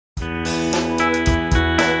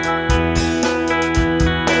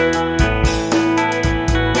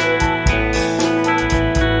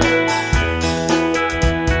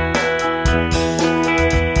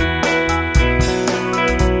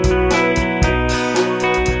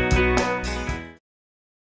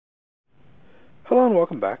Hello and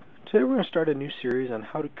welcome back. Today we're going to start a new series on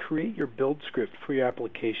how to create your build script for your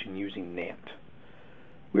application using Nant.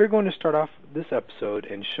 We are going to start off this episode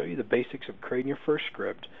and show you the basics of creating your first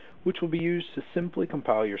script, which will be used to simply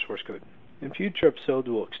compile your source code. In future episodes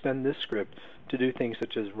we'll extend this script to do things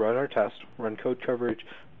such as run our test, run code coverage,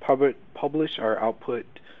 publish our output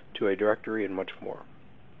to a directory, and much more.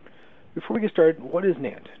 Before we get started, what is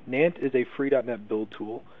Nant? Nant is a free .NET build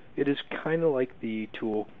tool. It is kind of like the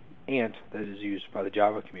tool Ant that is used by the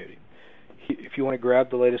Java community. If you want to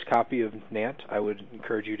grab the latest copy of Nant, I would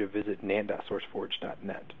encourage you to visit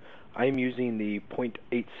nant.sourceforge.net. I am using the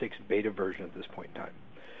 0.86 beta version at this point in time.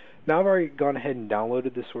 Now I've already gone ahead and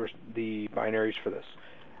downloaded the binaries for this.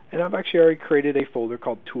 And I've actually already created a folder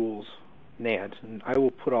called Tools Nant, and I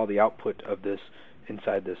will put all the output of this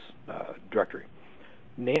inside this directory.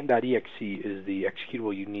 Nant.exe is the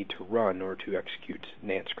executable you need to run in order to execute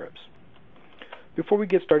Nant scripts. Before we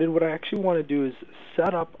get started, what I actually want to do is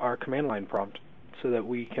set up our command line prompt so that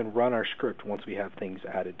we can run our script once we have things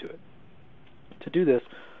added to it. To do this,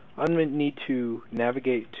 I'm going to need to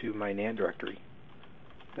navigate to my Nant directory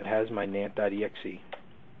that has my Nant.exe.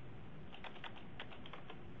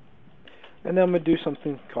 And then I'm going to do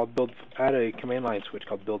something called add a command line switch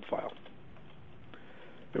called build file.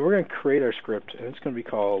 And we're going to create our script, and it's going to be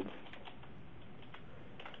called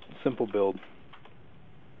simple build.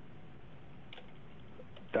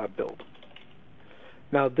 Build.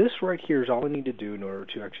 Now this right here is all I need to do in order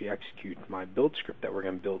to actually execute my build script that we're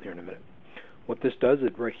going to build here in a minute. What this does,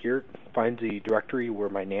 it right here finds the directory where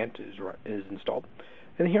my Nant is installed,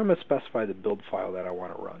 and here I'm going to specify the build file that I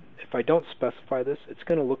want to run. If I don't specify this, it's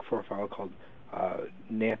going to look for a file called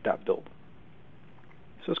nant.build.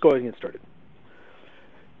 So let's go ahead and get started.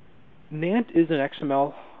 Nant is an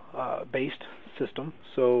XML based system,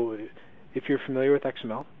 so if you're familiar with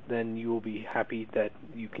XML, then you will be happy that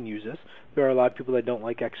you can use this. There are a lot of people that don't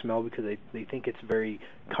like XML because they think it's very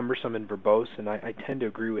cumbersome and verbose, and I tend to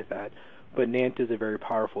agree with that. But Nant is a very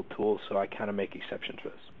powerful tool, so I kind of make exceptions for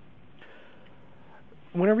this.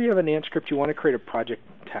 Whenever you have a Nant script, you want to create a project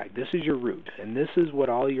tag. This is your root, and this is what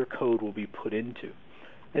all your code will be put into.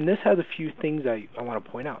 And this has a few things I want to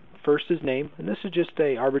point out. First is name, and this is just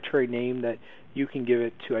an arbitrary name that you can give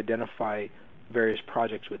it to identify various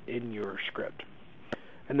projects within your script.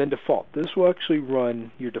 And then default. This will actually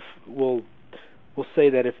run your will say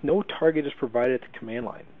that if no target is provided at the command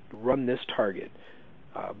line, run this target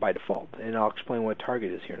by default. And I'll explain what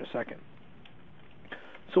target is here in a second.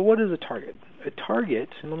 So what is a target? A target,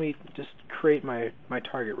 and let me just create my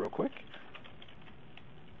target real quick.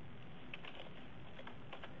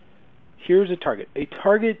 Here's a target. A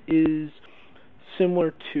target is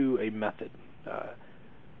similar to a method.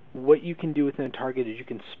 What you can do within a target is you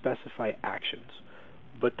can specify actions.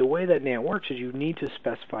 But the way that Nant works is you need to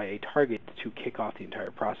specify a target to kick off the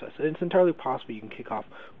entire process. And it's entirely possible you can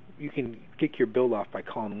kick your build off by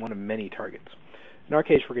calling one of many targets. In our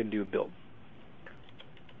case, we're going to do a build.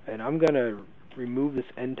 And I'm going to remove this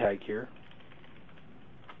end tag here.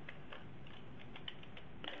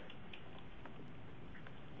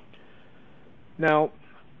 Now,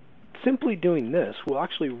 simply doing this will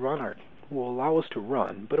actually will allow us to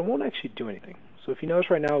run, but it won't actually do anything. So if you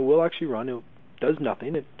notice right now, it will actually run. It does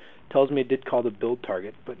nothing. It tells me it did call the build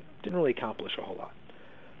target, but didn't really accomplish a whole lot.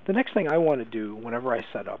 The next thing I want to do whenever I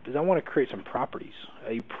set up is I want to create some properties.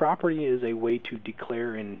 A property is a way to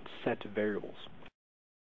declare and set variables.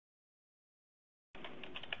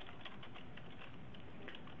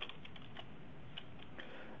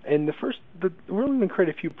 And we're only going to create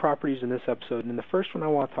a few properties in this episode, and the first one I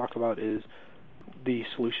want to talk about is the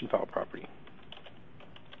solution file property.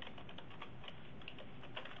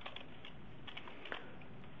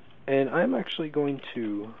 And I'm actually going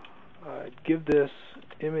to give this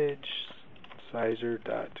image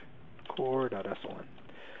sizer.core.sln.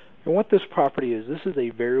 And what this property is, this is a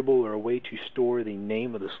variable or a way to store the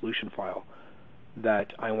name of the solution file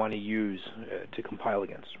that I want to use to compile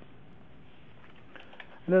against.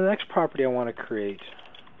 And then the next property I want to create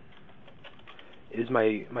is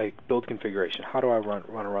my build configuration. How do I want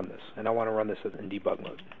to run this? And I want to run this in debug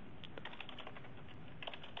mode.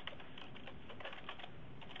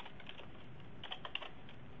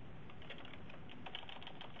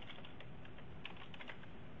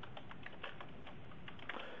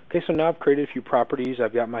 Okay, so now I've created a few properties.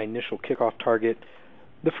 I've got my initial kickoff target.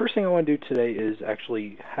 The first thing I want to do today is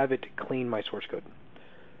actually have it clean my source code.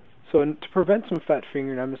 So to prevent some fat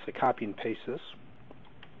fingering, I'm just going to copy and paste this.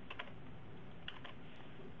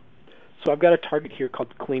 So I've got a target here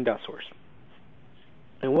called clean.source.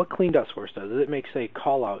 And what clean.source does is it makes a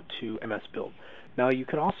call out to MS Build. Now you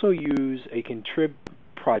can also use a contrib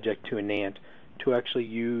project to a Nant to actually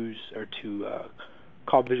use or to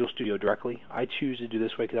call Visual Studio directly. I choose to do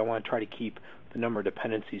this way because I want to try to keep the number of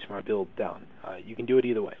dependencies from our build down. You can do it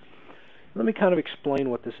either way. Let me kind of explain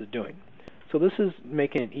what this is doing. So this is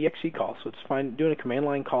making an exe call, so it's doing a command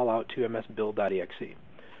line call out to msbuild.exe.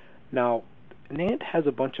 Now, Nant has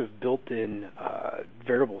a bunch of built-in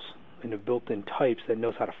variables and built-in types that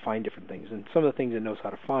knows how to find different things, and some of the things it knows how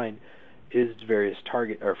to find is various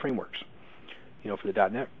target or frameworks, for the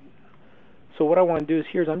 .NET. So what I want to do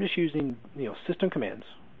is I'm just using system commands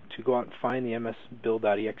to go out and find the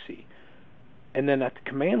msbuild.exe, and then at the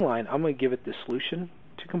command line I'm going to give it the solution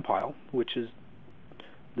to compile, which is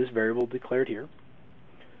this variable declared here.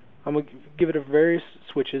 I'm going to give it a various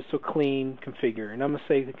switches, so clean, configure, and I'm going to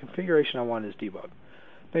say the configuration I want is debug.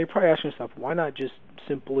 Now you're probably asking yourself, why not just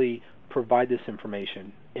simply provide this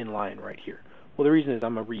information in line right here? Well, the reason is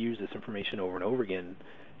I'm going to reuse this information over and over again,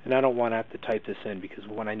 and I don't want to have to type this in, because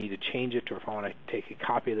when I need to change it, or if I want to take a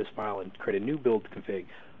copy of this file and create a new build config,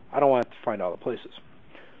 I don't want to find all the places.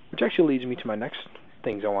 Which actually leads me to my next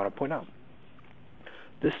things I want to point out.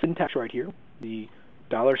 This syntax right here, the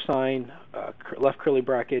 $, left curly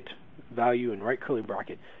bracket, value, and right curly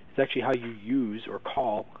bracket, is actually how you use or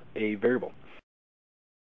call a variable.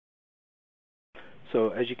 So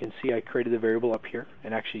as you can see, I created the variable up here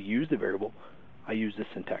and actually used the variable. I use this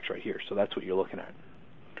syntax right here, so that's what you're looking at.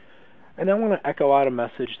 And I want to echo out a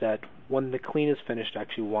message that when the clean is finished, I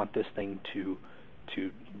actually want this thing to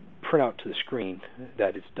print out to the screen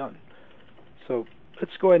that it's done. So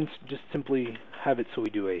let's go ahead and just simply have it so we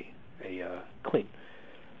do a clean.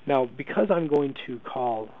 Now, because I'm going to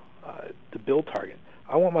call the build target,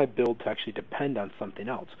 I want my build to actually depend on something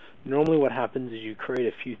else. Normally what happens is you create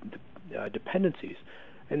a few dependencies,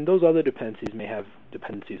 and those other dependencies may have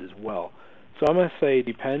dependencies as well. So I'm going to say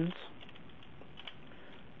depends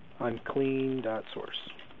on clean.source.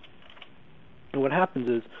 And what happens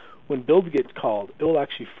is when build gets called, it will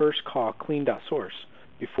actually first call clean.source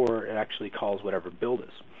before it actually calls whatever build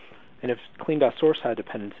is. And if clean.source had a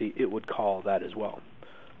dependency, it would call that as well.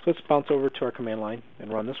 So let's bounce over to our command line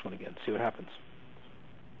and run this one again, see what happens.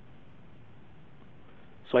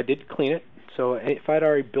 So I did clean it. So if I'd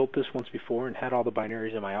already built this once before and had all the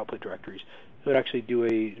binaries in my output directories, it would actually do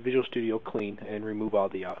a Visual Studio clean and remove all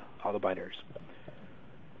the binaries.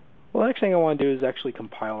 Well, the next thing I want to do is actually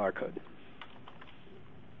compile our code.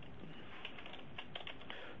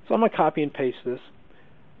 So I'm going to copy and paste this,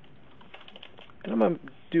 and I'm going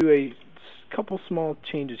to do a couple small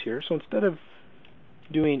changes here. So instead of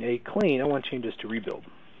doing a clean, I want to change this to rebuild.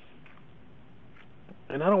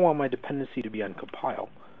 And I don't want my dependency to be on compile,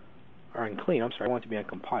 or on clean, I'm sorry, I want it to be on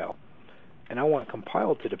compile. And I want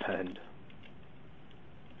compile to depend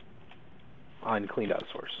on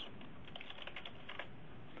clean.source.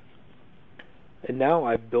 And now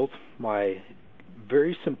I've built my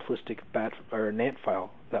very simplistic Nant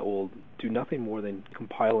file that will do nothing more than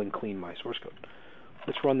compile and clean my source code.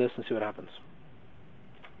 Let's run this and see what happens.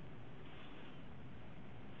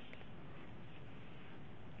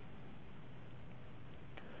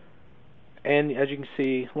 And as you can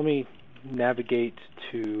see, let me navigate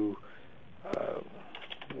to,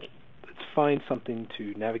 let's find something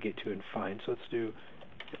to navigate to and find. So let's do,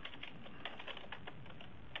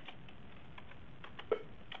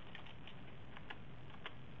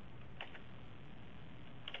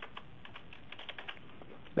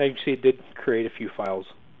 now you can see it did create a few files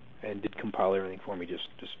and did compile everything for me just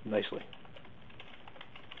nicely.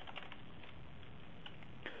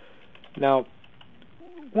 Now,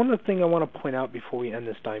 one of the things I want to point out before we end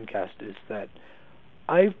this timecast is that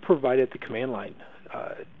I've provided the command line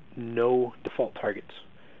no default targets.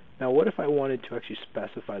 Now, what if I wanted to actually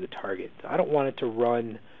specify the target? I don't want it to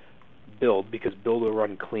run build, because build will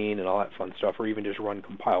run clean and all that fun stuff, or even just run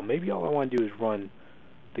compile. Maybe all I want to do is run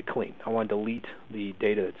the clean. I want to delete the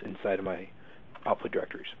data that's inside of my output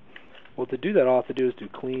directories. Well, to do that, all I have to do is do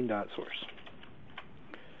clean.source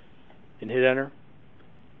and hit enter.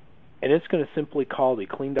 And it's going to simply call the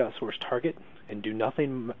clean.source target and do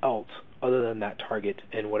nothing else other than that target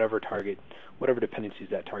and whatever dependencies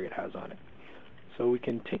that target has on it. So we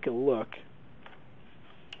can take a look.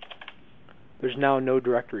 There's now no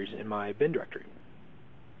directories in my bin directory.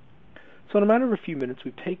 So in a matter of a few minutes,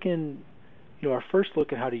 we've taken our first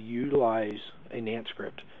look at how to utilize a Nant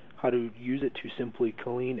script, how to use it to simply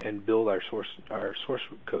clean and build our source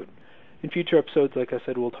code. In future episodes, like I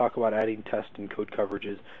said, we'll talk about adding test and code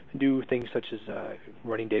coverages and do things such as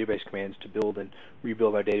running database commands to build and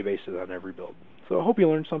rebuild our databases on every build. So I hope you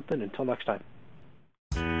learned something. Until next time.